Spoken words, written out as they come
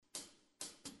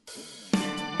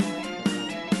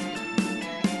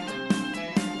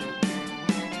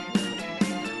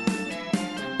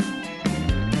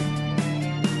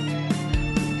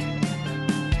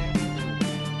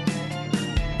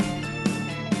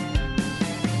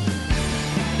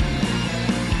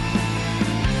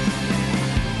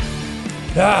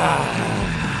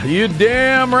You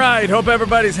damn right. Hope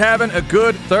everybody's having a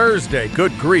good Thursday.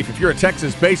 Good grief. If you're a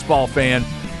Texas baseball fan,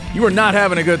 you are not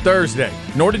having a good Thursday,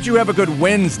 nor did you have a good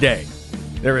Wednesday.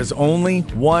 There is only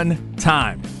one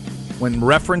time when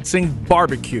referencing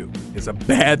barbecue is a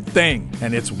bad thing,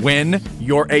 and it's when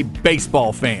you're a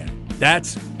baseball fan.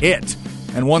 That's it.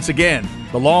 And once again,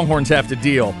 the Longhorns have to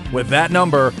deal with that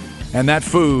number and that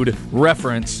food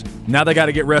reference. Now they got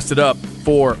to get rested up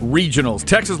for regionals.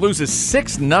 Texas loses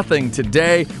 6-0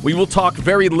 today. We will talk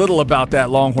very little about that,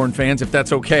 Longhorn fans, if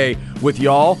that's okay with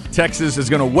y'all. Texas is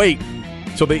going to wait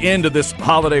till the end of this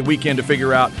holiday weekend to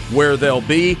figure out where they'll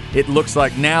be. It looks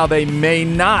like now they may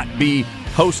not be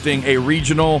hosting a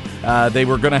regional. They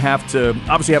were going to have to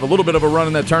obviously have a little bit of a run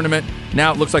in that tournament.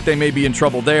 Now it looks like they may be in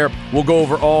trouble there. We'll go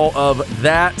over all of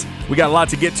that. We got a lot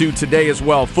to get to today as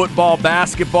well. Football,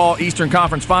 basketball, Eastern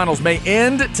Conference Finals may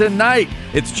end tonight.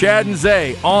 It's Chad and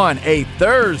Zay on a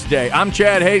Thursday. I'm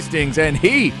Chad Hastings, and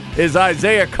he is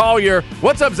Isaiah Collier.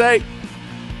 What's up, Zay?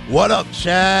 What up,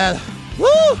 Chad? Woo!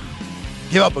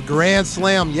 Give up a grand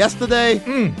slam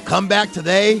yesterday. Come back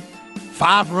today.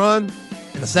 5-run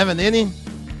in the 7th inning.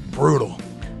 Brutal.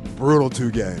 Brutal 2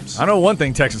 games. I know one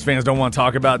thing Texas fans don't want to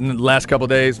talk about in the last couple of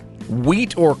days.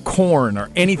 Wheat or corn or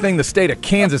anything the state of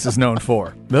Kansas is known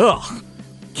for. Ugh.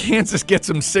 Kansas gets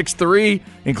them 6-3,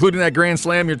 including that grand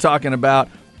slam you're talking about.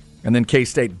 And then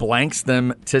K-State blanks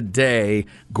them today.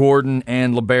 Gordon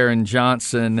and LeBaron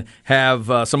Johnson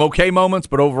have some okay moments,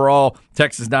 but overall,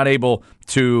 Texas not able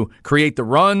to create the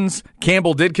runs.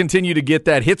 Campbell did continue to get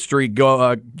that hit streak,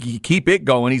 keep it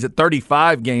going. He's at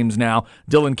 35 games now.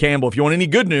 Dylan Campbell, if you want any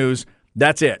good news,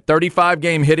 that's it.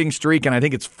 35-game hitting streak, and I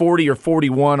think it's 40 or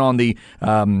 41 on the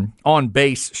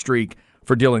on-base streak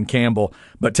for Dylan Campbell.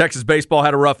 But Texas baseball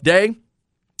had a rough day.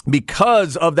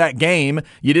 Because of that game,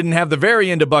 you didn't have the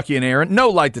very end of Bucky and Aaron. No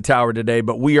Light the Tower today,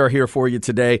 but we are here for you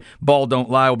today. Ball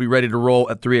Don't Lie. We'll be ready to roll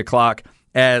at 3 o'clock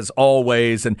as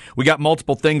always. And we got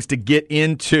multiple things to get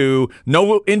into.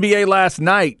 No NBA last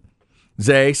night,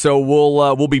 Zay, so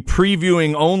we'll be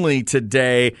previewing only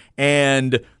today.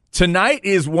 And tonight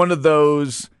is one of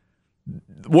those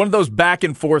back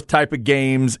and forth type of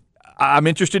games. I'm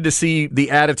interested to see the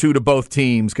attitude of both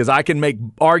teams because I can make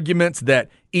arguments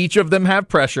that each of them have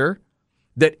pressure,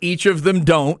 that each of them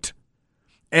don't.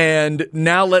 And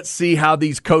now let's see how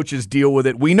these coaches deal with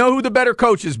it. We know who the better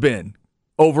coach has been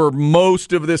over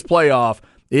most of this playoff.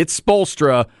 It's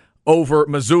Spoelstra over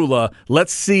Missoula.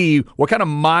 Let's see what kind of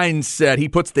mindset he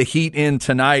puts the Heat in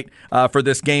tonight for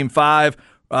this Game 5.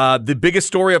 The biggest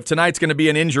story of tonight's going to be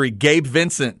an injury. Gabe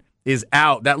Vincent is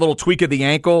out. That little tweak of the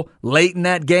ankle late in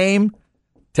that game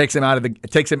takes him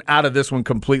out of this one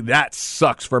completely. That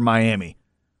sucks for Miami.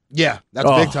 Yeah, that's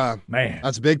big time. Man.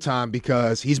 That's big time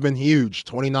because he's been huge.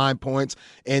 29 points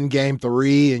in Game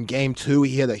 3. In Game 2,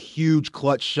 he had a huge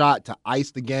clutch shot to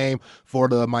ice the game for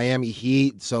the Miami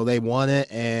Heat, so they won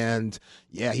it. And,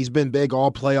 yeah, he's been big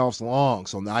all playoffs long.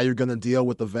 So now you're going to deal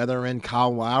with the veteran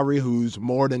Kyle Lowry, who's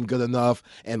more than good enough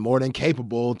and more than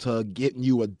capable to get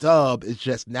you a dub. It's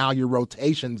just now your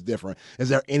rotation's different. Is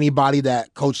there anybody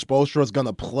that Coach Spoelstra is going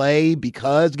to play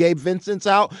because Gabe Vincent's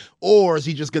out, or is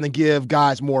he just going to give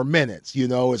guys more minutes? You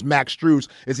know, is Max Strus,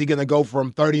 is he going to go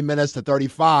from 30 minutes to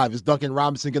 35? Is Duncan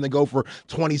Robinson going to go for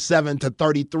 27 to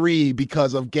 33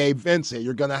 because of Gabe Vincent?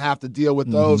 You're going to have to deal with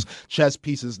those chess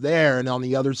pieces there. And on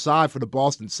the other side for the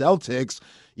Boston Celtics,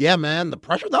 yeah, man, the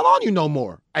pressure's not on you no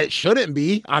more. It shouldn't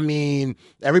be. I mean,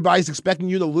 everybody's expecting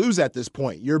you to lose at this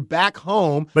point. You're back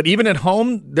home. But even at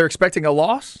home, they're expecting a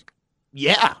loss?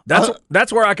 Yeah.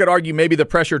 That's where I could argue maybe the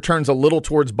pressure turns a little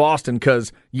towards Boston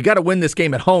because you got to win this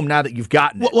game at home now that you've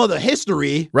gotten it. Well, the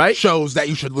history shows that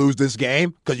you should lose this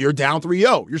game because you're down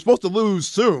 3-0. You're supposed to lose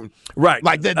soon. Right.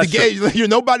 Like the game,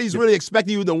 nobody's really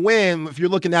expecting you to win if you're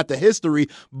looking at the history.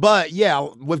 But, yeah,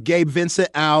 with Gabe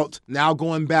Vincent out, now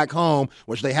going back home,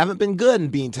 which they haven't been good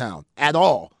in Beantown at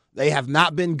all. They have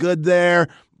not been good there.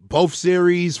 Both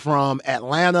series from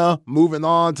Atlanta moving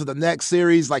on to the next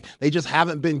series, like they just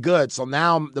haven't been good. So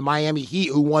now the Miami Heat,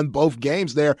 who won both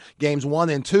games there, games 1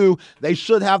 and 2, they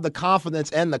should have the confidence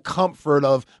and the comfort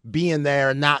of being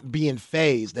there and not being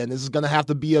phased. And this is going to have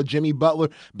to be a Jimmy Butler,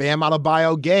 Bam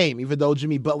Adebayo game, even though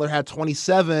Jimmy Butler had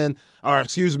 27, or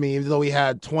excuse me, even though he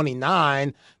had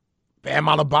 29. Bam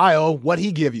Adebayo, what'd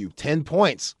he give you? 10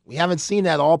 points. We haven't seen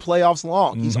that all playoffs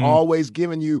long. He's always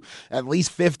given you at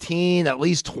least 15, at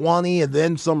least 20, and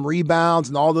then some rebounds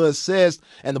and all the assists.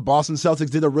 And the Boston Celtics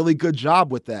did a really good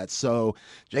job with that. So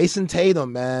Jason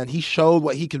Tatum, man, he showed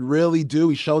what he could really do.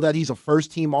 He showed that he's a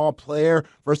first-team All-Player,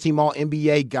 first-team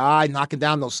All-NBA guy, knocking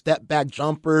down those step-back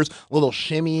jumpers, little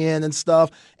shimmy in and stuff.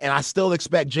 And I still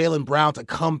expect Jaylen Brown to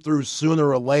come through sooner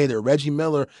or later. Reggie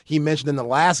Miller, he mentioned in the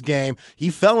last game, he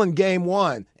fell in game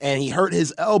one and he hurt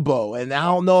his elbow. And I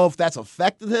don't know if that's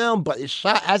affected him, but his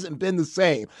shot hasn't been the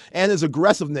same. And his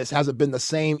aggressiveness hasn't been the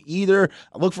same either.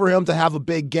 I look for him to have a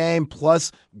big game,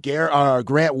 plus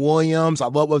Grant Williams. I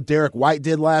love what Derek White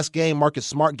did last game. Marcus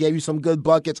Smart gave you some good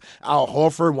buckets. Al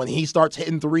Horford, when he starts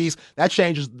hitting threes, that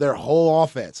changes their whole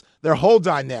offense, their whole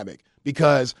dynamic,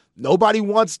 because nobody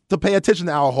wants to pay attention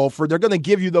to Al Horford. They're going to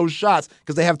give you those shots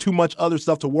because they have too much other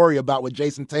stuff to worry about with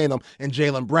Jason Tatum and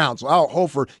Jaylen Brown. So Al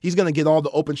Horford, he's going to get all the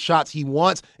open shots he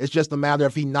wants. It's just a matter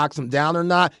if he knocks them down or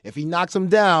not. If he knocks them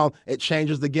down, it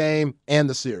changes the game and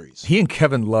the series. He and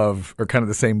Kevin Love are kind of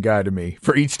the same guy to me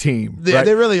for each team. Yeah, right?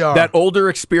 They really are. That older,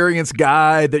 experienced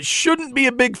guy that shouldn't be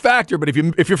a big factor, but if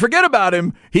you forget about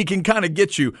him, he can kind of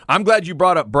get you. I'm glad you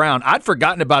brought up Brown. I'd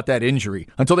forgotten about that injury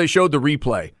until they showed the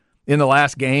replay in the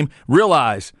last game.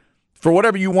 Realize, for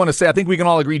whatever you want to say, I think we can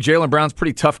all agree Jaylen Brown's a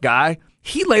pretty tough guy.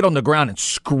 He laid on the ground and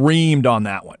screamed on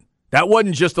that one. That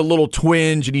wasn't just a little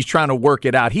twinge and he's trying to work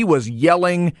it out. He was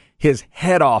yelling his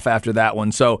head off after that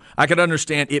one. So I could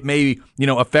understand it may,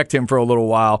 affect him for a little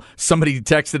while. Somebody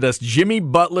texted us, Jimmy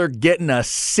Butler getting a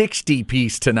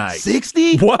 60-piece tonight.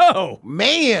 60? Whoa.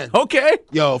 Man. Okay.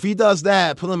 Yo, if he does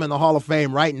that, put him in the Hall of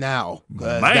Fame right now,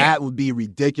 because that would be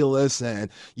ridiculous.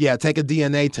 And, yeah, take a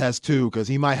DNA test, too, because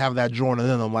he might have that Jordan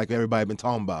in him like everybody been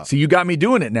talking about. So you got me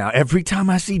doing it now. Every time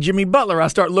I see Jimmy Butler, I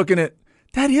start looking at,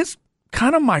 that is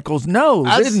kind of Michael's nose,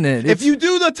 isn't it? If you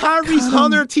do the Tyrese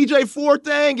Hunter, TJ Ford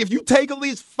thing, if you take at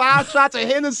least 5 shots of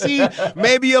Hennessy,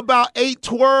 maybe about 8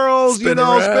 twirls, spin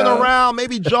around,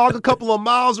 maybe jog a couple of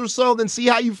miles or so, then see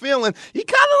how you feeling. He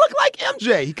kind of look like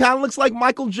MJ. He kind of looks like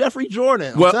Michael Jeffrey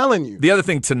Jordan. I'm telling you. The other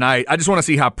thing tonight, I just want to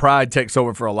see how pride takes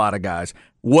over for a lot of guys.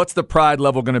 What's the pride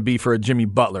level going to be for a Jimmy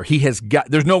Butler?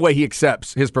 There's no way he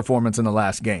accepts his performance in the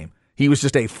last game. He was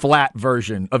just a flat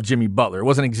version of Jimmy Butler. It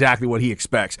wasn't exactly what he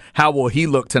expects. How will he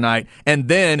look tonight? And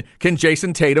then can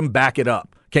Jason Tatum back it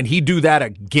up? Can he do that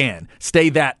again? Stay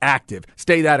that active,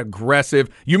 stay that aggressive.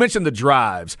 You mentioned the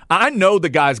drives. I know the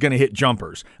guy's going to hit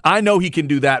jumpers. I know he can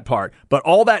do that part. But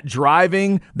all that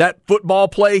driving, that football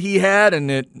play he had, I'm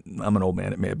an old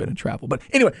man, it may have been in travel. But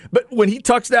anyway, when he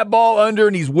tucks that ball under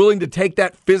and he's willing to take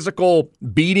that physical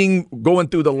beating going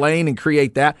through the lane and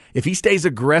create that, if he stays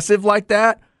aggressive like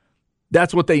that,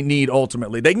 that's what they need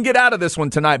ultimately. They can get out of this one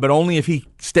tonight, but only if he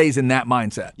stays in that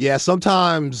mindset. Yeah,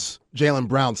 sometimes Jaylen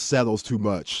Brown settles too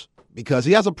much because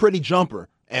he has a pretty jumper.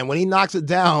 And when he knocks it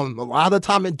down, a lot of the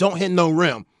time it don't hit no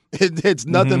rim. It's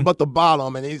nothing but the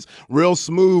bottom, and he's real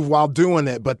smooth while doing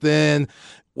it. But then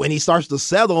when he starts to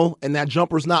settle and that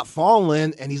jumper's not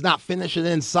falling and he's not finishing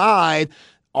inside,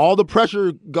 all the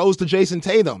pressure goes to Jason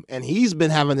Tatum, and he's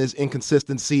been having his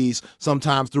inconsistencies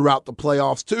sometimes throughout the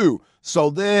playoffs too. So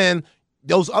then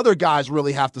those other guys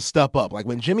really have to step up. Like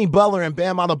when Jimmy Butler and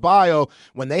Bam Adebayo,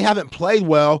 when they haven't played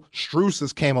well, Strus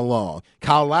has came along,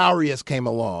 Kyle Lowry has came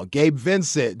along, Gabe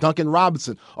Vincent, Duncan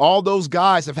Robinson. All those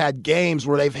guys have had games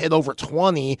where they've hit over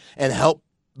 20 and helped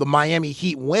the Miami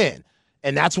Heat win.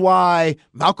 And that's why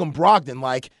Malcolm Brogdon,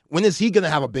 when is he going to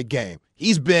have a big game?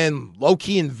 He's been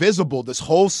low-key invisible this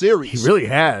whole series. He really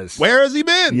has. Where has he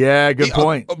been? Yeah, good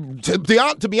point. To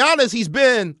be honest, he's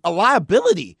been a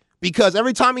liability because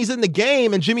every time he's in the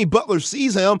game and Jimmy Butler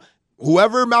sees him,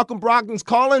 whoever Malcolm Brogdon's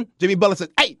calling, Jimmy Butler says,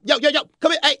 hey, yo,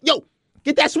 come here, hey, yo,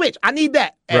 get that switch. I need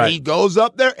that. And He goes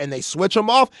up there and they switch him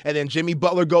off, and then Jimmy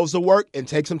Butler goes to work and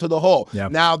takes him to the hole.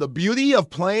 Yep. Now, the beauty of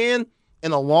playing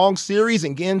in a long series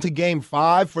and getting to Game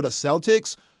 5 for the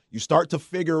Celtics, you start to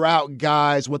figure out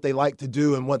guys what they like to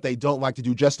do and what they don't like to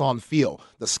do just on feel.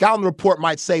 The scouting report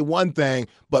might say one thing,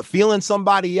 but feeling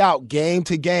somebody out game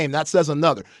to game, that says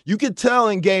another. You could tell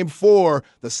in Game 4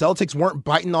 the Celtics weren't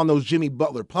biting on those Jimmy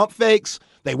Butler pump fakes.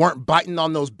 They weren't biting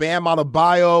on those Bam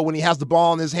Adebayo when he has the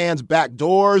ball in his hands back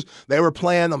doors. They were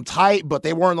playing them tight, but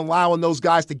they weren't allowing those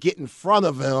guys to get in front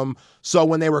of him. So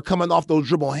when they were coming off those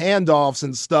dribble handoffs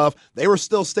and stuff, they were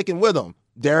still sticking with him.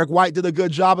 Derek White did a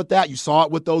good job at that. You saw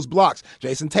it with those blocks.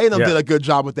 Jason Tatum did a good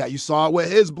job with that. You saw it with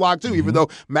his block, too, even though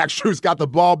Max Strus got the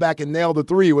ball back and nailed the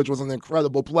three, which was an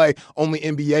incredible play. Only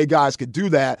NBA guys could do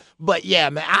that. But, yeah,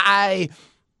 man,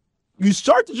 you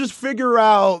start to just figure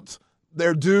out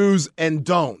their do's and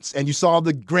don'ts. And you saw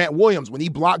the Grant Williams, when he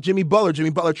blocked Jimmy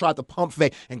Butler tried to pump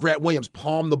fake, and Grant Williams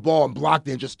palmed the ball and blocked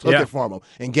it and just took it from him.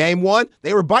 In game one,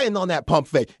 they were biting on that pump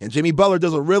fake, and Jimmy Butler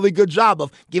does a really good job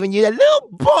of giving you that little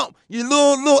bump, your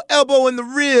little elbow in the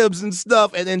ribs and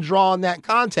stuff, and then drawing that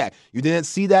contact. You didn't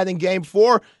see that in game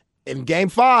four. In game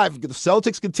five, if the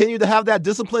Celtics continue to have that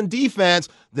disciplined defense,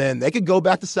 then they could go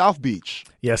back to South Beach.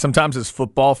 Yeah, sometimes as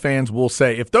football fans, we'll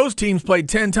say, if those teams played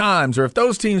 10 times or if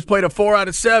those teams played a 4 out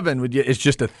of 7, it's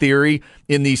just a theory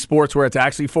in these sports where it's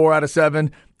actually 4 out of 7.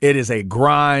 It is a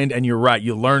grind, and you're right.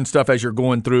 You learn stuff as you're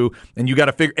going through, and you got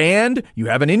to figure – and you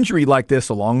have an injury like this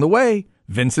along the way.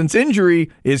 Vincent's injury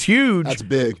is huge. That's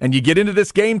big. And you get into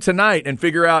this game tonight and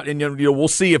figure out, and we'll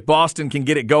see if Boston can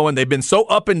get it going. They've been so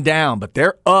up and down, but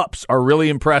their ups are really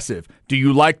impressive. Do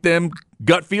you like them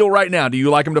gut feel right now? Do you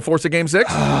like them to force a game 6?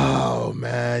 Oh,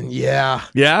 man, yeah.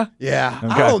 Yeah? Yeah.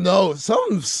 Okay. I don't know.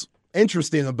 Something's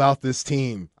interesting about this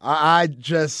team. I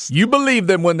just... You believed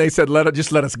them when they said,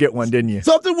 just let us get one, didn't you?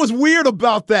 Something was weird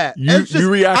about that. You reacted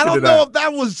to that. I don't know if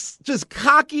that was just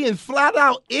cocky and flat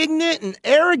out ignorant and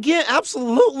arrogant.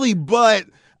 Absolutely. But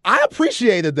I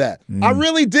appreciated that. I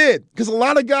really did. Because a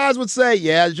lot of guys would say,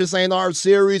 yeah, it just ain't our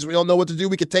series. We don't know what to do.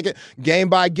 We could take it game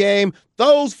by game.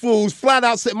 Those fools flat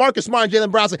out said, Marcus Smart and Jalen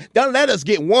Brown said, don't let us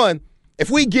get one. If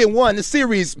we get one, the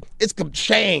series, it's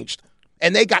changed.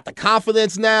 And they got the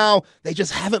confidence now. They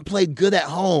just haven't played good at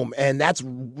home. And that's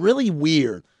really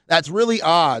weird. That's really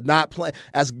odd. Not playing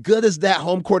as good as that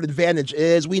home court advantage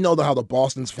is. We know how the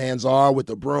Boston fans are with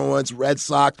the Bruins, Red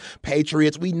Sox,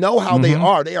 Patriots. We know how they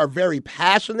are. They are very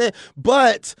passionate,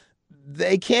 but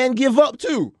they can give up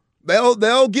too.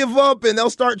 They'll give up and they'll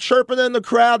start chirping in the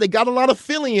crowd. They got a lot of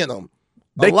Philly in them.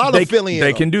 They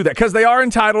can do that because they are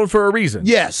entitled for a reason.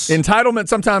 Yes. Entitlement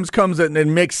sometimes comes and it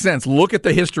makes sense. Look at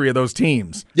the history of those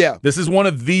teams. Yeah. This is one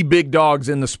of the big dogs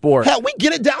in the sport. Hell, we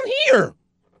get it down here.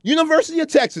 University of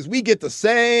Texas, we get the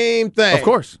same thing. Of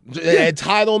course.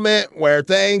 Entitlement where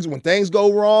when things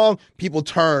go wrong, people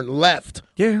turn left.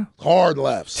 Yeah. Hard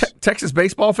lefts. Texas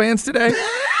baseball fans today?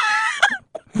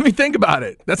 Let me think about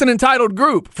it. That's an entitled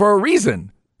group for a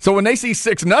reason. So when they see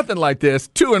 6-0 like this,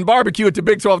 2 in barbecue at the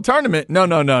Big 12 tournament, no,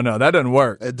 that doesn't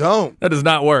work. It don't. That does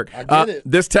not work. I get it.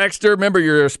 This texter, remember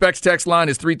your Specs text line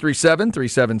is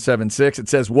 337-3776. It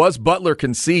says, was Butler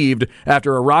conceived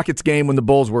after a Rockets game when the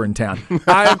Bulls were in town?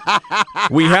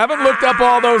 We haven't looked up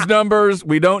all those numbers.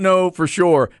 We don't know for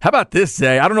sure. How about this,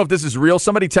 Zay? I don't know if this is real.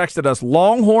 Somebody texted us,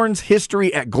 Longhorns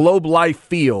history at Globe Life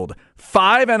Field.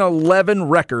 5-11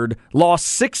 record, lost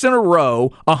 6 in a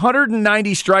row,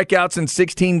 190 strikeouts in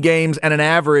 16 games, and an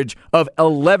average of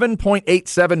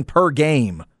 11.87 per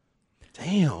game.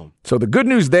 Damn. So the good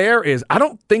news there is I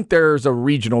don't think there's a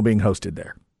regional being hosted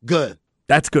there. Good.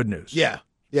 That's good news. Yeah.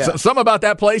 Yeah. So, something about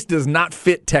that place does not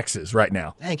fit Texas right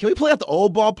now. Dang, can we play at the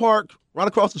old ballpark right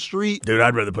across the street? Dude,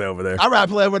 I'd rather play over there. I'd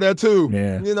rather play over there too.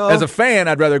 Yeah. You know? As a fan,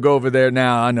 I'd rather go over there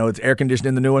now. I know it's air conditioned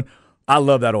in the new one. I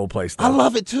love that old place, though. I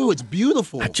love it, too. It's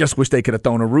beautiful. I just wish they could have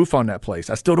thrown a roof on that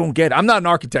place. I still don't get it. I'm not an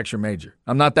architecture major.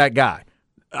 I'm not that guy.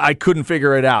 I couldn't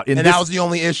figure it out. That was the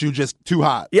only issue, just too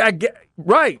hot. Yeah,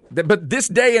 right. But this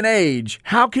day and age,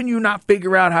 how can you not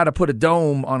figure out how to put a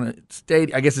dome on a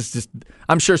stadium? I guess it's just,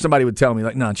 I'm sure somebody would tell me,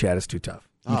 like, no, Chad, it's too tough.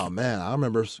 Oh, man. I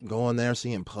remember going there,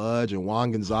 seeing Pudge and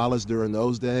Juan Gonzalez during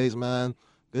those days, man.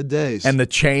 Good days. And the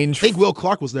change. I think Will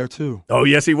Clark was there, too. Oh,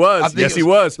 yes, he was. Yes, he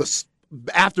was.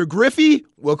 After Griffey,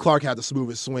 Will Clark had the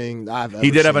smoothest swing I've ever seen.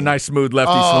 He did have a nice smooth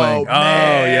lefty swing. Man.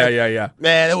 Oh, yeah.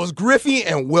 Man, it was Griffey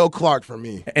and Will Clark for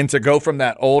me. And to go from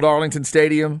that old Arlington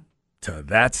Stadium to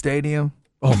that stadium,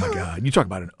 oh, my God. You talk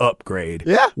about an upgrade.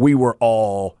 Yeah. We were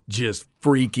all just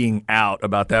freaking out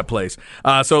about that place.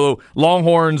 So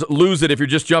Longhorns lose it if you're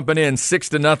just jumping in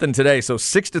 6-0 today. So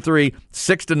 6-3,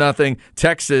 6-0.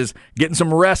 Texas getting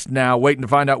some rest now, waiting to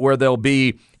find out where they'll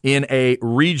be in a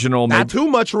regional. Not too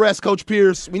much rest, Coach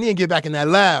Pierce. We need to get back in that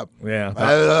lab.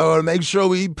 Yeah. Make sure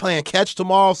we playing catch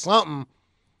tomorrow, something.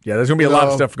 Yeah, there's going to be a lot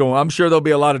of stuff going on. I'm sure there'll be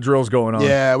a lot of drills going on.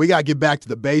 Yeah, we got to get back to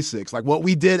the basics. Like what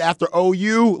we did after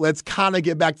OU, let's kind of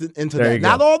get back into that.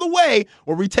 Not all the way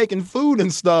where we taking food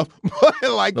and stuff, but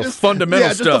like the fundamental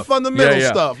stuff. Just the fundamental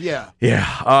stuff, yeah.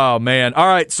 Yeah. Oh, man. All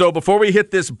right, so before we hit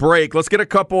this break, let's get a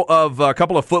couple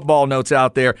of football notes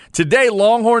out there. Today,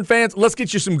 Longhorn fans, let's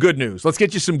get you some good news. Let's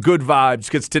get you some good vibes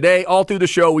because today, all through the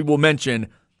show, we will mention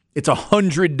It's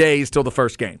 100 days till the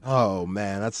first game. Oh,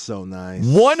 man, that's so nice.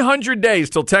 100 days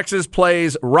till Texas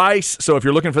plays Rice. So if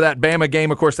you're looking for that Bama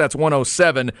game, of course, that's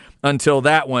 107 until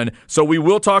that one. So we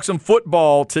will talk some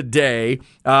football today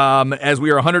as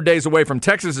we are 100 days away from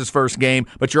Texas's first game.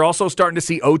 But you're also starting to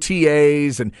see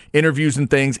OTAs and interviews and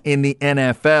things in the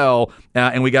NFL.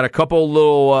 And we got a couple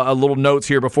little notes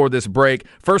here before this break.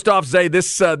 First off, Zay,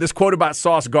 this quote about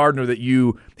Sauce Gardner that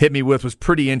you hit me with was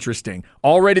pretty interesting.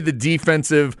 Already the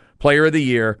defensive player of the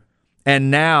year,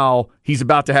 and now he's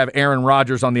about to have Aaron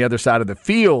Rodgers on the other side of the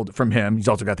field from him. He's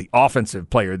also got the offensive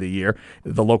player of the year,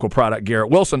 the local product Garrett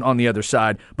Wilson on the other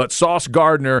side. But Sauce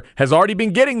Gardner has already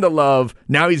been getting the love.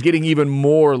 Now he's getting even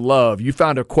more love. You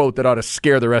found a quote that ought to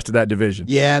scare the rest of that division.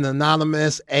 Yeah, an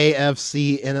anonymous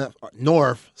AFC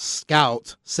North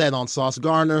scout said on Sauce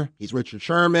Gardner, he's Richard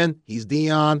Sherman, he's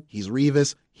Dion, he's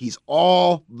Revis, he's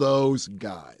all those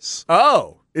guys.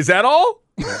 Oh, is that all?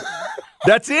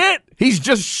 That's it? He's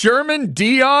just Sherman,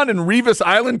 Dion, and Revis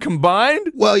Island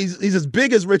combined? Well, he's as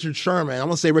big as Richard Sherman. I'm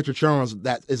going to say Richard Sherman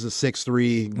is a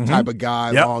 6'3" type of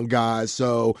guy, long guy.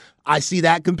 So I see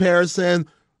that comparison.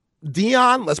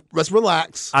 Dion, let's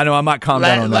relax. I know, I might calm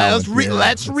down on that.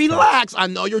 Let's relax. I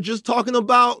know you're just talking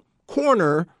about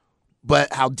corner,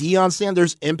 but how Deion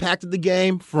Sanders impacted the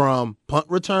game from punt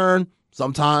return,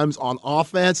 sometimes on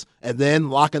offense, and then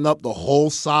locking up the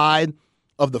whole side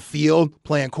of the field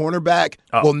playing cornerback,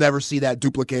 we'll never see that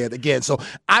duplicated again. So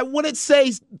I wouldn't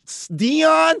say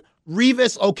Dion,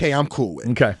 Revis, okay, I'm cool with.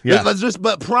 Okay, yeah.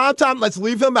 But primetime, let's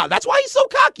leave him out. That's why he's so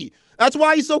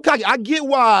cocky. I get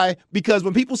why, because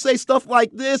when people say stuff like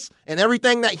this and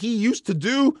everything that he used to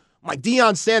do, like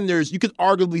Deion Sanders, you could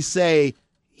arguably say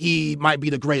he might be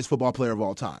the greatest football player of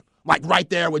all time. Like right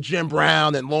there with Jim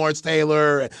Brown and Lawrence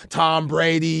Taylor and Tom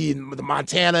Brady and the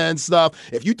Montana and stuff.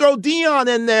 If you throw Dion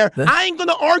in there, I ain't going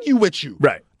to argue with you.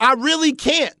 Right. I really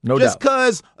can't. No Just doubt.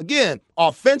 because, again,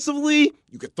 offensively,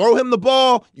 you could throw him the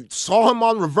ball. You saw him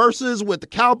on reverses with the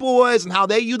Cowboys and how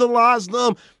they utilized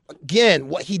them. Again,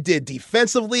 what he did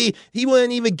defensively, he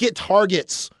wouldn't even get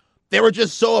targets. They were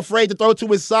just so afraid to throw to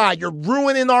his side. You're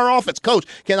ruining our offense. Coach,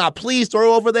 can I please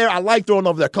throw over there? I like throwing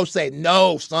over there. Coach said,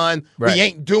 no, son, we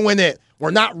ain't doing it.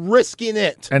 We're not risking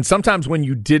it. And sometimes when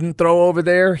you didn't throw over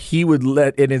there, he would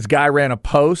and his guy ran a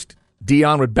post,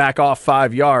 Dion would back off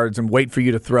 5 yards and wait for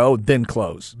you to throw, then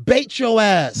close. Bait your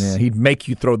ass. Yeah, he'd make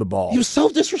you throw the ball. He was so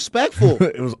disrespectful.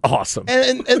 It was awesome.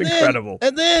 And incredible.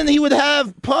 And then he would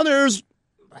have punters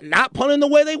not punting the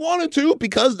way they wanted to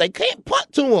because they can't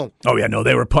punt to him. Oh, yeah, no,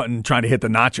 they were punting, trying to hit the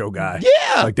nacho guy.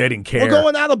 Yeah. Like they didn't care. We're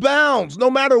going out of bounds.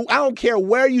 I don't care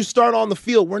where you start on the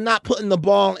field. We're not putting the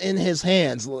ball in his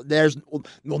hands. There'll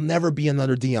never be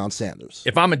another Deion Sanders.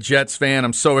 If I'm a Jets fan,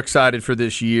 I'm so excited for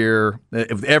this year.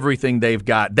 With everything they've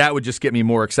got, that would just get me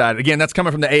more excited. Again, that's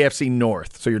coming from the AFC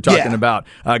North. So you're talking about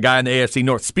a guy in the AFC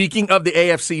North. Speaking of the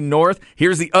AFC North,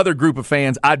 here's the other group of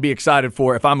fans I'd be excited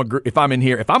for if I'm in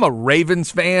here. If I'm a Ravens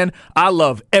fan, I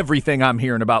love everything I'm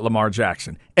hearing about Lamar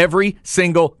Jackson. Every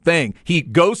single thing. He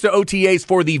goes to OTAs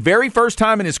for the very first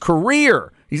time in his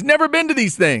career. He's never been to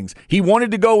these things. He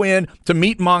wanted to go in to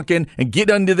meet Monken and get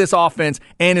into this offense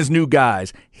and his new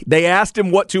guys. They asked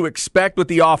him what to expect with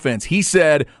the offense. He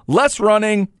said, less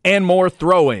running and more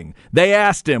throwing. They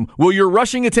asked him, will your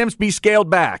rushing attempts be scaled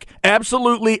back?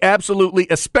 Absolutely, absolutely,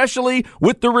 especially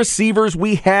with the receivers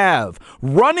we have.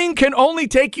 Running can only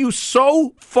take you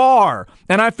so far.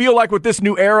 And I feel like with this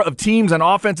new era of teams and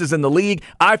offenses in the league,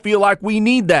 I feel like we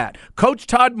need that. Coach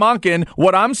Todd Monken,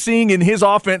 what I'm seeing in his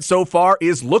offense so far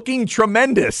is looking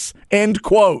tremendous. End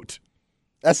quote.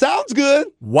 That sounds good.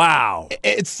 Wow.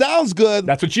 It sounds good.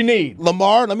 That's what you need.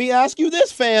 Lamar, let me ask you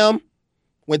this, fam.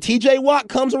 When TJ Watt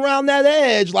comes around that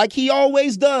edge, like he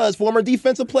always does, former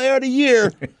defensive player of the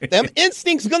year, them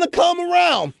instincts going to come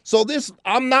around. So this,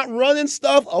 I'm not running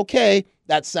stuff. Okay,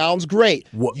 that sounds great.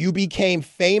 What? You became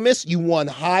famous. You won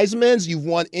Heismans. You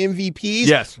won MVPs.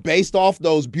 Yes. Based off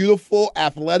those beautiful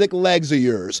athletic legs of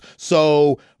yours.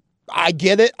 So I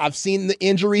get it. I've seen the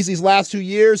injuries these last 2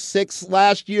 years, 6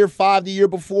 last year, 5 the year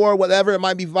before, whatever. It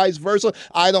might be vice versa.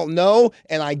 I don't know.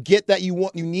 And I get that you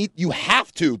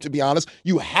have to be honest,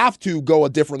 you have to go a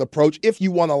different approach if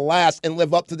you want to last and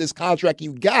live up to this contract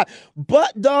you got.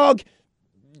 But, dog,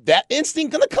 that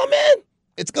instinct going to come in.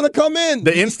 It's going to come in.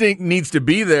 The instinct needs to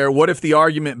be there. What if the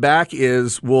argument back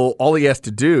is, well, all he has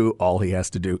to do,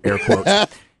 air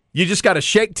quotes, you just got to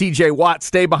shake TJ Watt,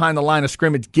 stay behind the line of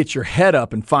scrimmage, get your head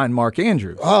up, and find Mark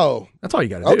Andrews. Oh. That's all you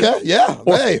got to do. Okay,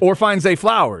 yeah. Or find Zay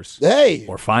Flowers. Hey.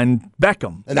 Or find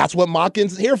Beckham. And that's what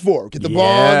Monken's here for. Get the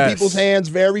ball in people's hands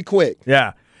very quick.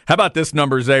 Yeah. How about this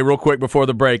number, Zay, real quick before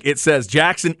the break? It says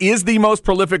Jackson is the most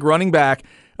prolific running back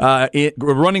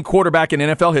running quarterback in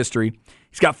NFL history.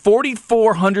 He's got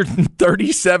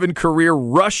 4,437 career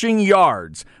rushing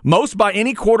yards, most by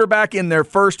any quarterback in their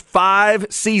first 5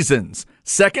 seasons.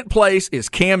 Second place is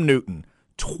Cam Newton,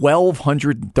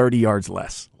 1,230 yards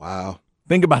less. Wow.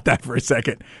 Think about that for a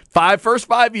second. First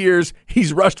 5 years,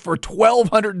 he's rushed for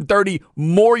 1,230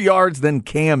 more yards than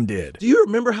Cam did. Do you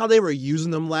remember how they were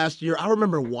using them last year? I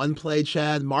remember one play,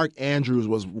 Chad. Mark Andrews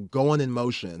was going in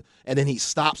motion, and then he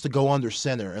stops to go under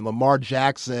center, and Lamar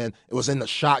Jackson was in the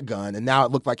shotgun, and now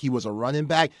it looked like he was a running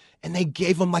back, and they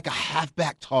gave him like a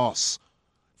halfback toss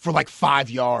for like 5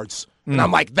 yards. And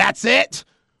I'm like, that's it?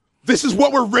 This is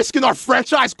what we're risking our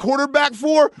franchise quarterback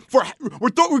for?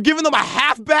 We're giving them a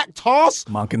halfback toss?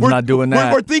 Monken's not doing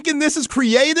that. We're thinking this is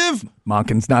creative?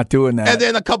 Monken's not doing that. And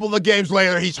then a couple of games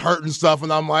later, he's hurting stuff,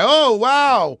 and I'm like, oh,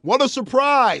 wow, what a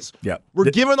surprise. Yep. We're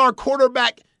giving our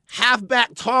quarterback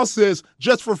halfback tosses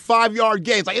just for 5-yard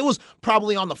gains. Like, it was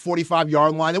probably on the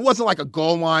 45-yard line. It wasn't like a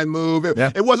goal line move.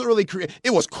 It wasn't really creative.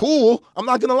 It was cool. I'm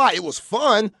not going to lie. It was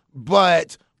fun,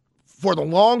 but for the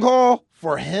long haul,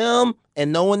 for him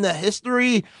and knowing the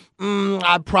history,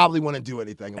 I probably wouldn't do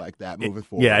anything like that moving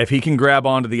forward. Yeah, if he can grab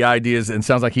onto the ideas, and it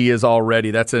sounds like he is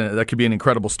already, that could be an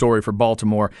incredible story for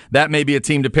Baltimore. That may be a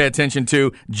team to pay attention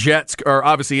to. Jets are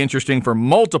obviously interesting for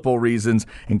multiple reasons,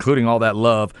 including all that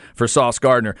love for Sauce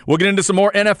Gardner. We'll get into some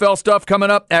more NFL stuff coming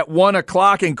up at 1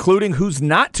 o'clock, including who's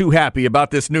not too happy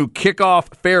about this new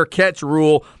kickoff fair catch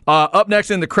rule. Up next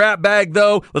in the crap bag,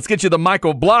 though, let's get you the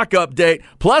Michael Block update,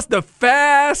 plus the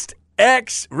Fast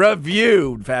X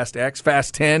review. Fast X,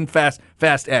 Fast 10, Fast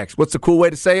X. What's the cool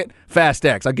way to say it? Fast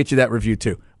X. I'll get you that review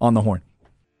too on the horn.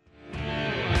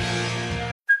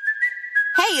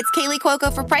 Hey, it's Kaylee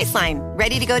Cuoco for Priceline.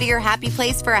 Ready to go to your happy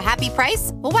place for a happy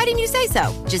price? Well, why didn't you say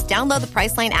so? Just download the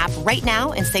Priceline app right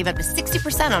now and save up to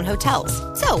 60% on hotels.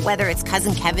 So whether it's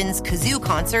Cousin Kevin's Kazoo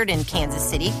Concert in Kansas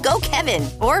City, go Kevin,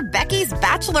 or Becky's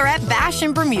Bachelorette Bash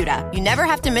in Bermuda, you never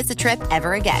have to miss a trip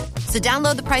ever again. So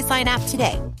download the Priceline app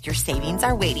today. Your savings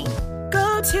are waiting.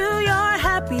 Go to your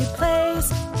happy place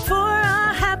for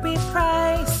a happy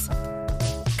price.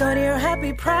 Go to your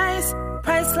happy price,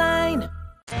 Priceline.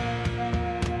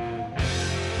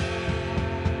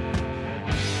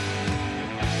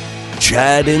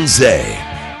 Chad and Zay.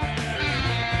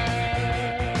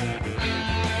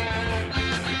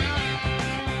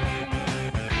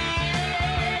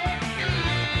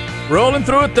 Rolling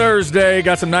through it Thursday.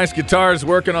 Got some nice guitars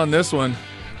working on this one.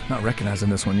 Not recognizing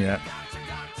this one yet.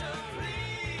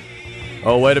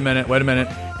 Oh, wait a minute.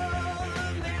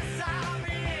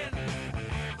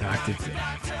 Dr. Zay.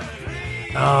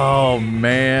 Oh,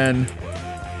 man.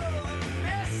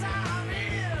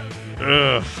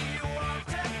 Ugh.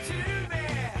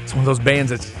 It's one of those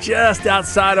bands that's just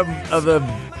outside of the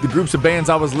groups of bands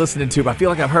I was listening to, but I feel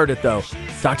like I've heard it, though.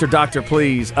 Doctor,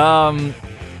 please.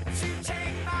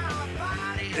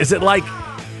 Is it like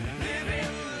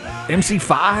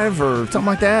MC5 or something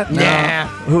like that? Nah.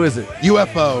 Who is it?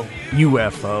 UFO.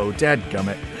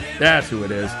 Dadgummit. That's who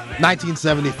it is.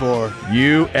 1974.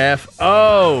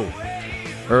 UFO.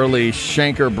 Early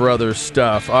Shanker Brothers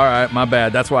stuff. All right, my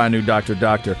bad. That's why I knew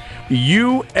Doctor.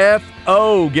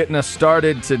 UFO getting us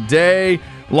started today.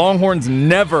 Longhorns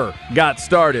never got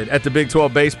started at the Big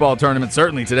 12 baseball tournament,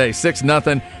 certainly today.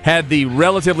 6-0. Had the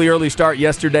relatively early start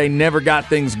yesterday, never got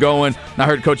things going. I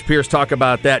heard Coach Pierce talk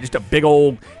about that. Just a big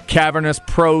old cavernous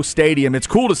pro stadium. It's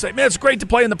cool to say, man, it's great to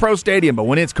play in the pro stadium, but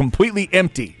when it's completely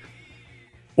empty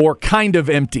or kind of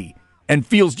empty and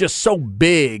feels just so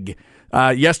big.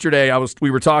 Yesterday,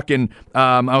 we were talking.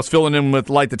 I was filling in with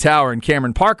Light the Tower, and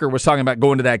Cameron Parker was talking about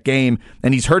going to that game,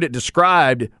 and he's heard it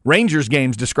described. Rangers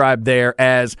games described there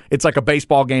as it's like a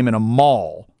baseball game in a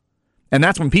mall, and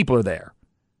that's when people are there.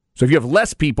 So if you have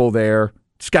less people there,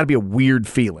 it's got to be a weird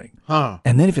feeling.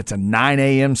 And then if it's a 9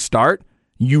 a.m. start,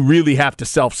 you really have to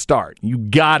self-start. You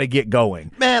got to get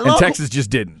going. Man, and Texas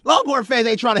just didn't. Longhorn fans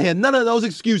ain't trying to hear none of those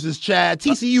excuses, Chad.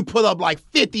 TCU put up like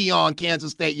 50 on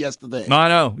Kansas State yesterday. I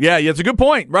know. Yeah, it's a good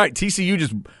point. Right, TCU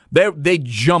just they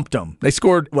jumped them. They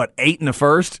scored, 8 in the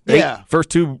first? Yeah.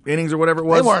 First 2 innings or whatever it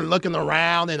was? They weren't looking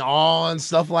around and awe and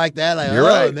stuff like that. Like, You're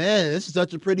right. Man, this is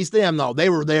such a pretty stand. No,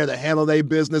 they were there to handle their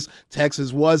business.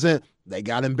 Texas wasn't. They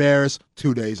got embarrassed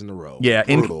 2 days in a row. Yeah,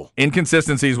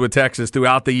 inconsistencies with Texas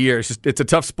throughout the year. It's a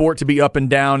tough sport to be up and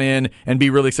down in and be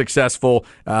really successful.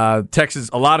 Texas,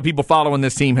 a lot of people following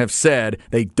this team have said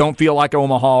they don't feel like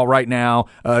Omaha right now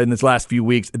in this last few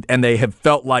weeks, and they have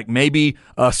felt like maybe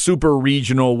a super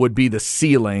regional would be the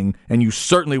ceiling, and you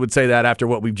certainly would say that after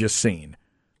what we've just seen.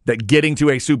 That getting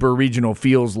to a super regional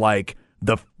feels like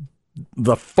the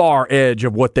far edge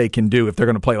of what they can do if they're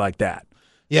going to play like that.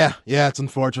 Yeah, it's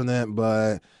unfortunate,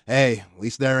 but hey, at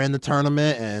least they're in the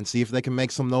tournament and see if they can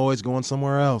make some noise going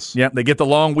somewhere else. Yep, they get the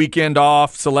long weekend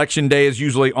off. Selection day is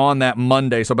usually on that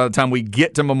Monday, so by the time we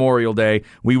get to Memorial Day,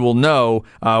 we will know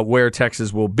where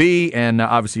Texas will be, and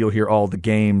obviously you'll hear all the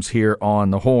games here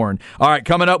on the Horn. All right,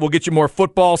 coming up, we'll get you more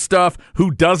football stuff.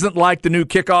 Who doesn't like the new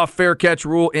kickoff fair catch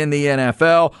rule in the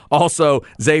NFL? Also,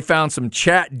 Zay found some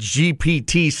Chat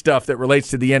GPT stuff that relates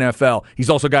to the NFL. He's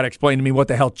also got to explain to me what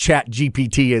the hell Chat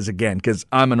GPT is again, because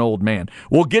I'm an old man.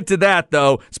 We'll get to that,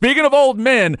 though. Speaking of old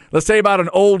men, let's say about an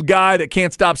old guy that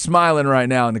can't stop smiling right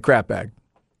now in the crap bag.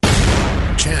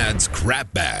 Chad's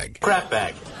crap bag. Crap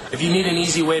bag. If you need an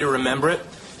easy way to remember it,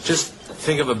 just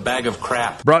think of a bag of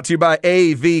crap. Brought to you by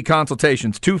AV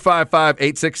Consultations,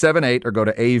 255-8678, or go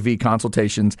to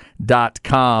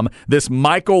avconsultations.com. This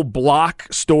Michael Block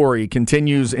story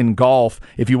continues in golf.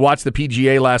 If you watched the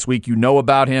PGA last week, you know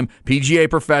about him. PGA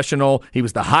professional. He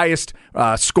was the highest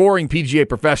scoring PGA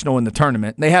professional in the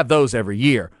tournament. They have those every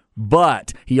year.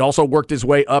 But he also worked his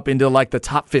way up into like the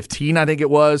top 15, I think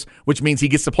it was, which means he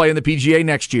gets to play in the PGA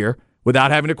next year without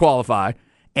having to qualify.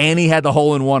 And he had the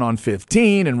hole-in-one on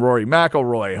 15, and Rory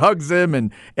McIlroy hugs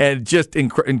him, and just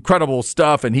incredible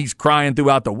stuff, and he's crying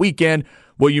throughout the weekend.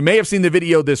 Well, you may have seen the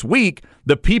video this week.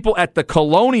 The people at the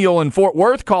Colonial in Fort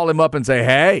Worth call him up and say,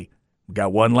 hey, we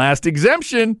got one last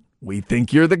exemption. We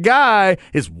think you're the guy.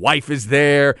 His wife is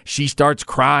there. She starts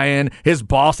crying. His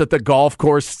boss at the golf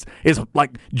course is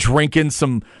like drinking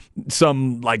some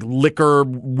like liquor,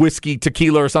 whiskey,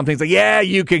 tequila or something. He's like, yeah,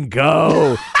 you can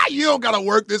go. You don't got to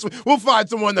work this way. We'll find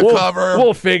someone to cover.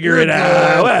 We'll figure it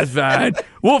out. That's fine.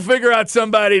 We'll figure out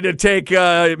somebody to take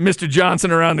Mr.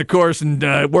 Johnson around the course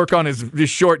and work on his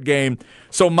short game.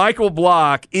 So Michael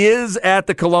Block is at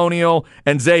the Colonial,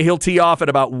 and Zay, he'll tee off at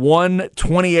about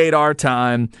 1:28 our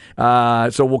time.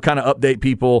 So we'll kind of update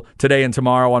people today and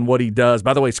tomorrow on what he does.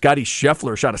 By the way, Scotty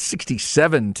Scheffler shot a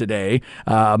 67 today,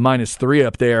 -3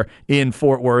 up there in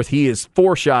Fort Worth. He is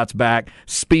 4 shots back.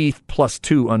 Spieth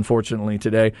 +2, unfortunately,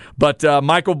 today. But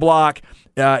Michael Block,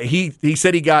 he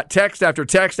said he got text after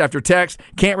text after text,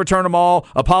 can't return them all,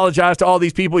 apologized to all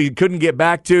these people he couldn't get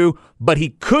back to, but he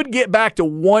could get back to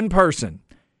one person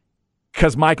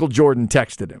because Michael Jordan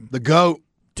texted him. The GOAT.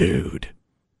 Dude.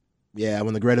 Yeah,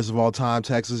 when the greatest of all time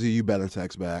texts you better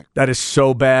text back. That is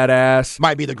so badass.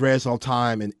 Might be the greatest of all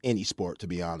time in any sport, to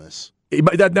be honest.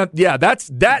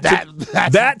 That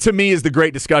to me is the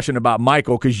great discussion about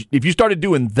Michael, because if you started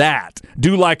doing that,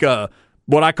 do like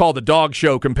what I call the dog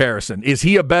show comparison. Is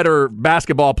he a better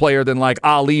basketball player than like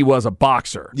Ali was a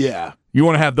boxer? Yeah. You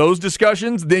want to have those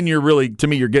discussions? Then you're really, to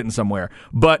me, you're getting somewhere.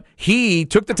 But he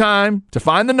took the time to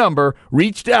find the number,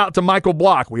 reached out to Michael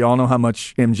Block. We all know how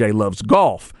much MJ loves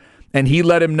golf. And he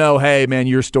let him know, hey, man,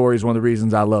 your story is one of the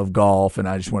reasons I love golf, and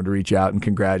I just wanted to reach out and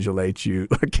congratulate you.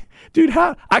 Like, dude,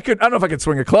 I don't know if I could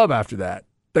swing a club after that.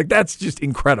 Like, that's just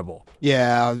incredible.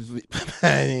 Yeah,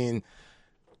 I mean,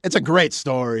 it's a great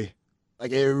story.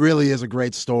 Like, it really is a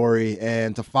great story,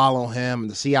 and to follow him and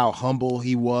to see how humble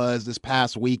he was this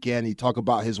past weekend. He talked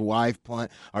about his wife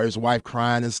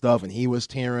crying and stuff, and he was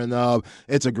tearing up.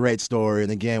 It's a great story.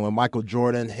 And again, when Michael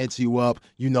Jordan hits you up,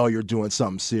 you know you're doing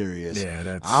something serious.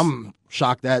 Yeah, I'm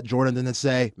shocked that Jordan didn't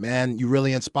say, man, you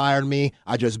really inspired me.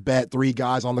 I just bet 3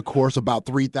 guys on the course about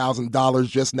 $3,000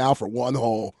 just now for one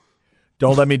hole.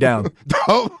 Don't let me down.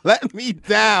 Don't let me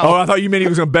down. Oh, I thought you meant he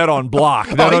was going to bet on Block.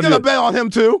 Oh, he did a bet on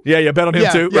him too? Yeah, you bet on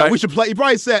him too, yeah, right? We should play. He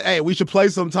probably said, hey, we should play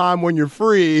sometime when you're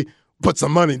free. Put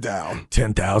some money down.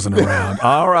 10,000 around.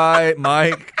 All right,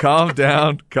 Mike, calm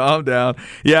down.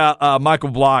 Yeah, Michael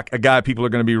Block, a guy people are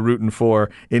going to be rooting for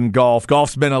in golf.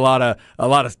 Golf's been a lot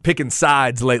of picking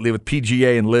sides lately with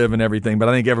PGA and LIV and everything, but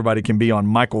I think everybody can be on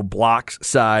Michael Block's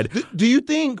side. Do you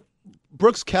think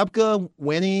Brooks Koepka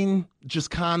winning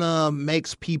just kind of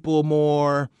makes people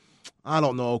more, I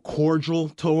don't know, cordial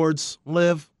towards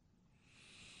LIV?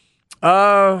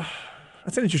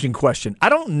 That's an interesting question. I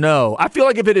don't know. I feel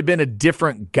like if it had been a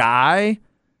different guy,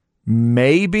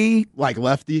 maybe. Like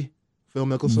lefty, Phil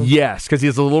Mickelson? Yes, because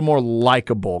he's a little more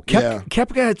likable.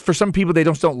 Koepka, for some people, they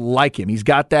just don't like him. He's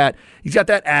got that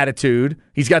attitude.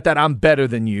 He's got that I'm better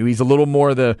than you. He's a little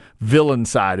more the villain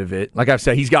side of it. Like I've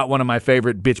said, he's got one of my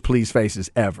favorite bitch please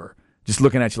faces ever. Just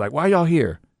looking at you like, why are y'all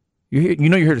here? You're here? You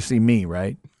know you're here to see me,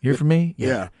 right? You here for me?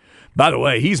 Yeah. By the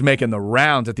way, he's making the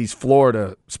rounds at these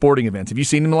Florida sporting events. Have you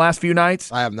seen him the last few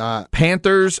nights? I have not.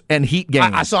 Panthers and Heat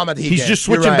game. I saw him at the Heat game. He's just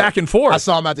switching back and forth. I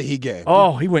saw him at the Heat game.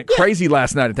 Oh, he went crazy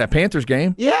last night at that Panthers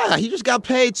game. Yeah, he just got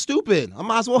paid stupid. I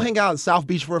might as well hang out in South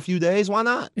Beach for a few days. Why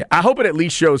not? Yeah, I hope it at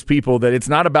least shows people that it's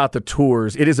not about the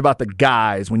tours. It is about the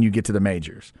guys when you get to the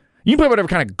majors. You can play whatever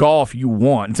kind of golf you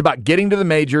want. It's about getting to the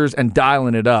majors and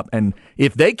dialing it up. And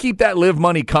if they keep that live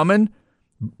money coming,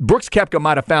 Brooks Koepka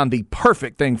might have found the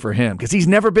perfect thing for him because he's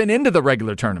never been into the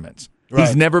regular tournaments. Right.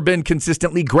 He's never been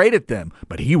consistently great at them,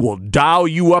 but he will dial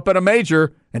you up at a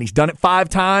major, and he's done it 5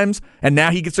 times, and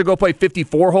now he gets to go play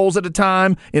 54 holes at a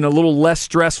time in a little less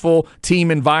stressful team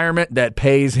environment that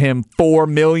pays him $4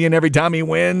 million every time he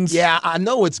wins. Yeah, I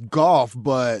know it's golf,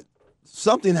 but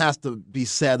something has to be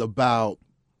said about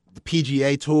the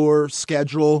PGA Tour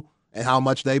schedule and how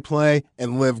much they play,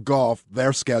 and Live Golf,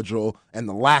 their schedule, and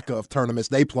the lack of tournaments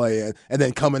they play in, and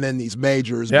then coming in these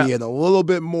majors being a little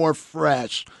bit more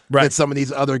fresh than some of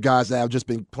these other guys that have just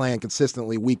been playing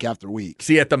consistently week after week.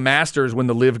 See, at the Masters, when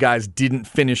the Live guys didn't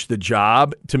finish the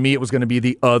job, to me it was going to be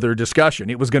the other discussion.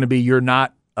 It was going to be you're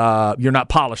not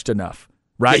polished enough.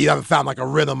 Right? Yeah, you haven't found like a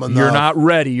rhythm enough. You're not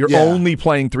ready. You're only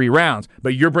playing 3 rounds.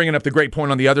 But you're bringing up the great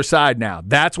point on the other side now.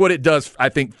 That's what it does, I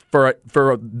think,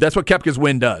 that's what Koepka's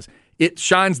win does. It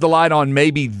shines the light on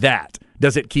maybe that.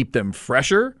 Does it keep them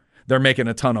fresher? They're making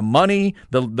a ton of money.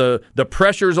 The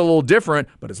pressure's a little different,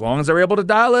 but as long as they're able to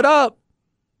dial it up,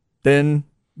 then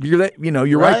you're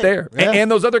right there. Yeah.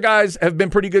 And those other guys have been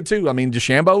pretty good too. I mean,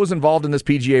 DeChambeau was involved in this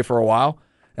PGA for a while.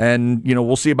 And,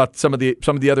 we'll see about some of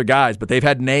the other guys, but they've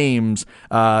had names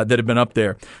that have been up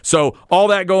there. So all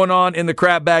that going on in the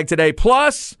crap bag today.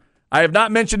 Plus, I have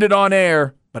not mentioned it on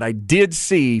air, but I did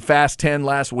see Fast 10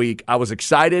 last week. I was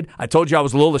excited. I told you I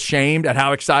was a little ashamed at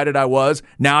how excited I was.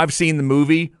 Now I've seen the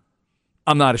movie.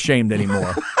 I'm not ashamed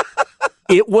anymore.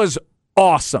 It was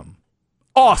awesome.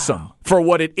 Awesome. Wow. For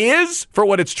what it is, for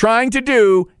what it's trying to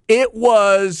do, it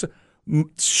was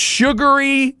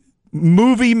sugary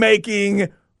movie-making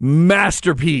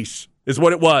masterpiece is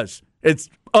what it was. It's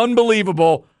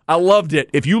unbelievable. I loved it.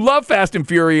 If you love Fast and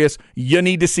Furious, you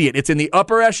need to see it. It's in the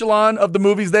upper echelon of the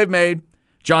movies they've made.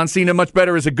 John Cena much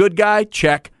better as a good guy,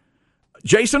 check.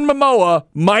 Jason Momoa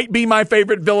might be my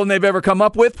favorite villain they've ever come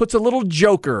up with. Puts a little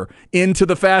Joker into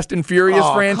the Fast and Furious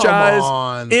franchise. Come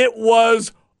on. It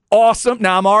was awesome.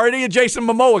 Now, I'm already a Jason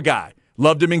Momoa guy.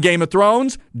 Loved him in Game of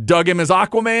Thrones, dug him as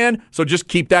Aquaman, so just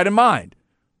keep that in mind.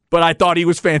 But I thought he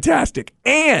was fantastic.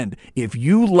 And if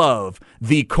you love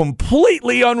the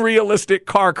completely unrealistic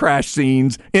car crash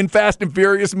scenes in Fast and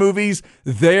Furious movies,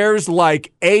 there's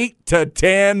like 8 to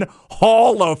 10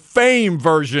 Hall of Fame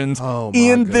versions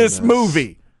in this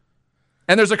movie.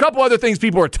 And there's a couple other things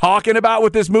people are talking about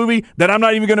with this movie that I'm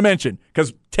not even going to mention,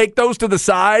 because take those to the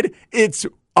side. It's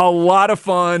a lot of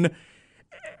fun.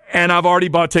 And I've already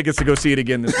bought tickets to go see it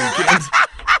again this weekend.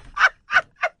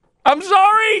 I'm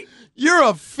sorry. You're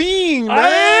a fiend, man. I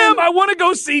am. I want to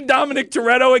go see Dominic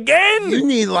Toretto again. You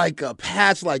need like a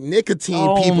patch like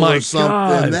nicotine people or something.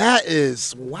 God. That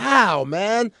is, wow,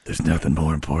 man. There's nothing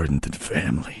more important than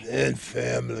family. And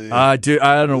family. Dude,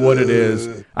 I don't know what it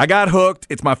is. I got hooked.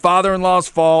 It's my father-in-law's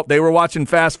fault. They were watching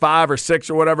Fast 5 or 6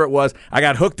 or whatever it was. I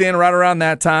got hooked in right around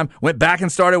that time, went back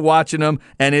and started watching them,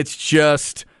 and it's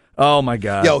just... Oh, my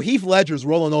God. Yo, Heath Ledger's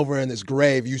rolling over in his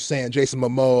grave. You saying Jason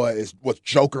Momoa was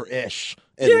Joker-ish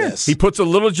in this. He puts a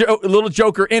little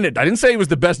Joker in it. I didn't say he was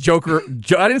the best Joker.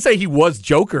 I didn't say he was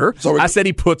Joker. I said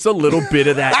he puts a little bit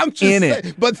of that in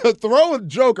it. But to throw a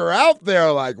Joker out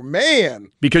there, like, man,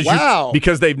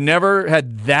 because they've never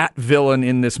had that villain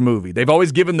in this movie. They've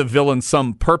always given the villain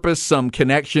some purpose, some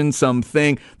connection,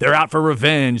 something. They're out for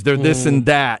revenge. They're this and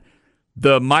that.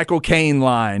 The Michael Caine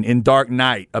line in Dark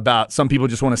Knight about some people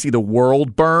just want to see the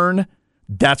world burn,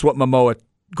 that's what Momoa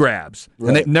grabs. Right.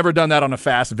 And they've never done that on a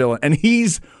Fast villain. And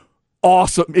he's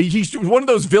awesome. He's one of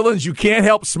those villains you can't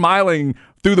help smiling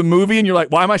through the movie, and you're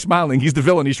like, why am I smiling? He's the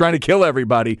villain. He's trying to kill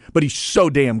everybody, but he's so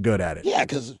damn good at it. Yeah,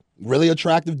 because really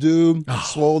attractive dude,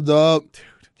 swolled up. Dude.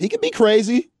 He can be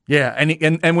crazy. Yeah,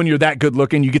 and when you're that good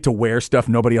looking, you get to wear stuff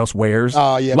nobody else wears.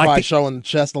 Oh, yeah, like probably showing the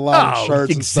chest a lot in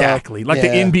shirts exactly. And stuff.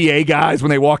 Like the NBA guys when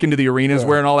they walk into the arenas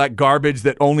wearing all that garbage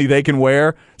that only they can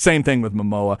wear. Same thing with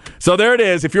Momoa. So there it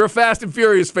is. If you're a Fast and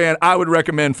Furious fan, I would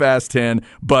recommend Fast 10,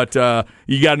 but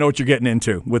you got to know what you're getting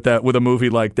into with a movie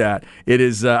like that. It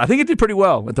is. I think it did pretty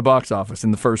well at the box office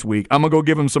in the first week. I'm going to go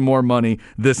give him some more money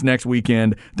this next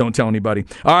weekend. Don't tell anybody.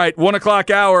 All right, 1 o'clock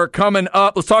hour coming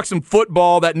up. Let's talk some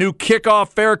football. That new kickoff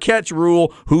fair catch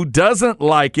rule. Who doesn't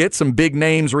like it? Some big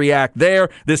names react there.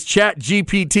 This Chat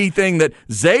GPT thing that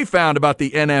Zay found about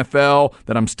the NFL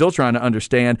that I'm still trying to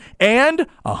understand. And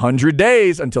 100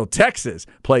 days until Texas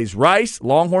plays Rice.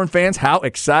 Longhorn fans, how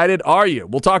excited are you?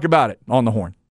 We'll talk about it on the Horn.